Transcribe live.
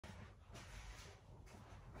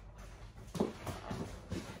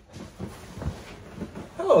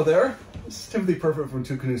Hello there, this is Timothy Perfect from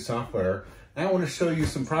Twocanoes Software, and I want to show you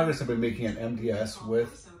some progress I've been making on MDS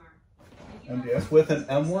with an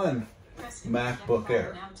M1 MacBook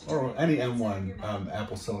Air, or any M1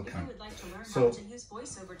 Apple Silicon. So,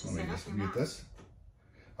 let me just mute this.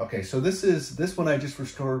 Okay, so this one I just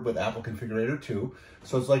restored with Apple Configurator 2,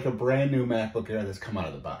 so it's like a brand new MacBook Air that's come out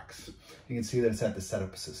of the box. You can see that it's at the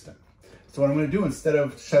setup assistant. So what I'm going to do, instead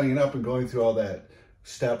of shutting it up and going through all that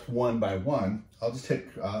steps one by one, I'll just hit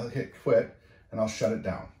quit and I'll shut it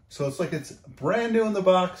down. So it's like it's brand new in the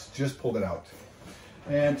box, just pulled it out.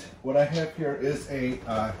 And what I have here is a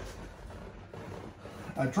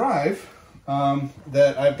drive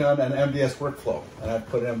that I've done an MDS workflow, and I've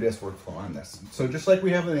put an MDS workflow on this. So just like we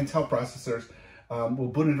have with Intel processors, we'll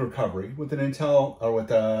boot into recovery. With an Intel or with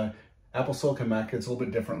the Apple Silicon Mac, it's a little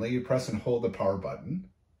bit differently. You press and hold the power button.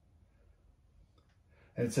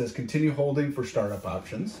 And it says continue holding for startup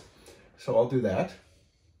options. So I'll do that.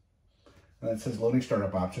 And it says loading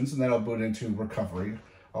startup options, and then I'll boot into recovery,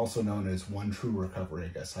 also known as one true recovery, I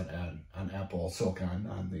guess, on Apple Silicon,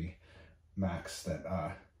 on the Macs that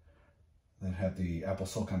had the Apple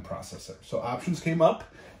Silicon processor. So options came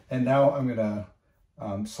up, and now I'm gonna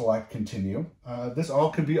select continue. This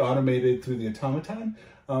all can be automated through the automaton,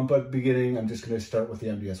 but beginning, I'm just gonna start with the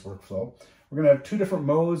MDS workflow. We're gonna have two different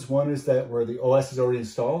modes. One is that where the OS is already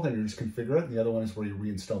installed and you just configure it. And the other one is where you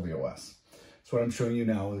reinstall the OS. So what I'm showing you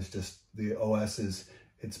now is just the OS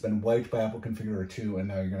it's been wiped by Apple Configurator 2, and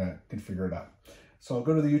now you're gonna configure it up. So I'll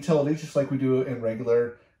go to the utilities just like we do in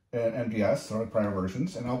regular MDS or prior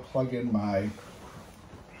versions, and I'll plug in my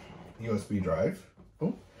USB drive.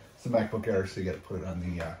 Oh, it's a MacBook Air, so you gotta put it on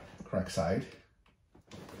the correct side.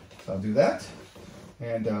 So I'll do that,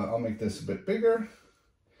 and I'll make this a bit bigger.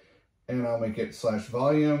 And I'll make it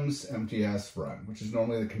 /volumes MDS run, which is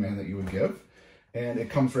normally the command that you would give. And it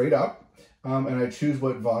comes right up. And I choose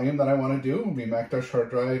what volume that I want to do. It will be Mac-hard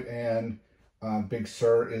drive, and Big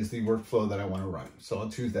Sur is the workflow that I want to run. So I'll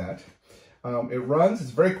choose that. It runs, it's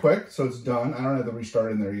very quick, so it's done. I don't have the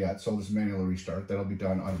restart in there yet, so I'll just manually restart. That'll be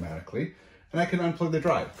done automatically. And I can unplug the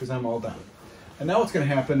drive because I'm all done. And now what's going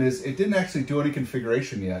to happen is it didn't actually do any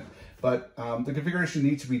configuration yet. But the configuration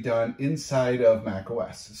needs to be done inside of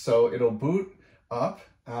macOS. So it'll boot up,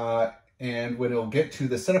 and when it'll get to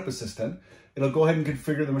the setup assistant, it'll go ahead and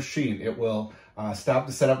configure the machine. It will stop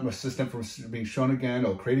the setup assistant from being shown again.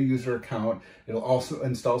 It'll create a user account. It'll also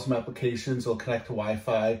install some applications. It'll connect to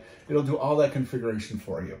Wi-Fi. It'll do all that configuration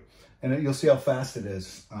for you. And you'll see how fast it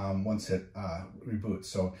is once it reboots.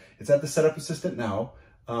 So it's at the setup assistant now.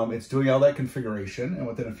 It's doing all that configuration, and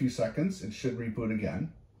within a few seconds, it should reboot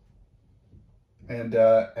again. And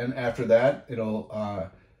after that, it'll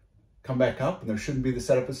come back up, and there shouldn't be the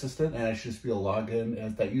setup assistant, and I should just be able to log in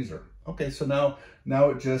as that user. Okay, so now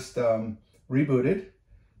it just rebooted,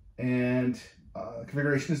 and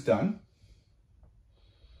configuration is done.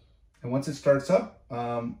 And once it starts up,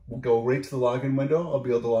 we'll go right to the login window. I'll be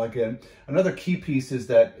able to log in. Another key piece is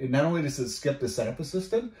that it not only does it skip the setup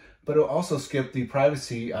assistant, but it'll also skip the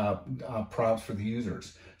privacy prompts for the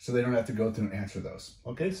users, so they don't have to go through and answer those.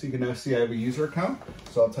 Okay, so you can now see I have a user account.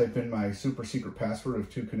 So I'll type in my super secret password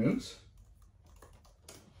of Twocanoes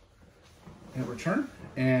and return,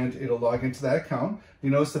 and it'll log into that account.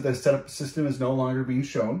 You notice that the setup system is no longer being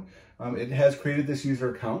shown. It has created this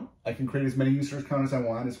user account. I can create as many user accounts as I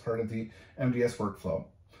want as part of the MDS workflow.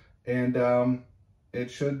 And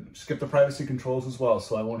it should skip the privacy controls as well,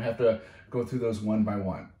 so I won't have to go through those one by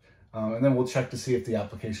one. And then we'll check to see if the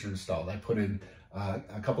application is installed. I put in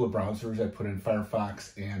a couple of browsers. I put in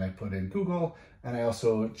Firefox, and I put in Google, and I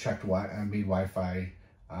also checked I made Wi-Fi,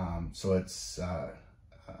 so it's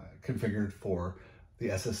configured for the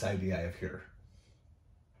SSID I have here.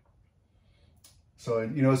 So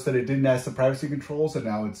you notice that it didn't ask the privacy controls, and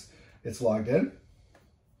now it's logged in.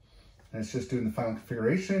 And it's just doing the final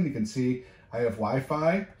configuration. You can see I have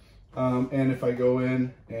Wi-Fi, and if I go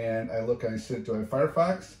in and I look, I said, do I have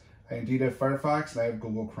Firefox? I indeed have Firefox, and I have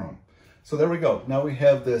Google Chrome. So there we go. Now we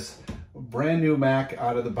have this brand new Mac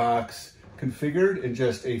out of the box configured in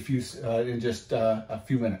just a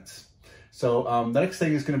few minutes. So the next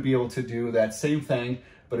thing is going to be able to do that same thing,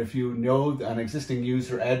 but if you know an existing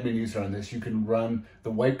user, admin user on this, you can run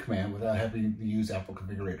the wipe command without having to use Apple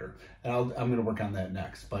Configurator. And I'm going to work on that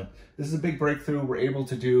next. But this is a big breakthrough. We're able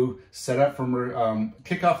to do setup from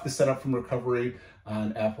kick off the setup from recovery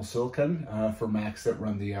on Apple Silicon for Macs that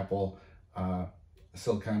run the Apple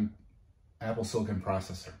Silicon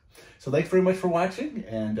processor. So thanks very much for watching,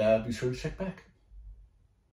 and be sure to check back.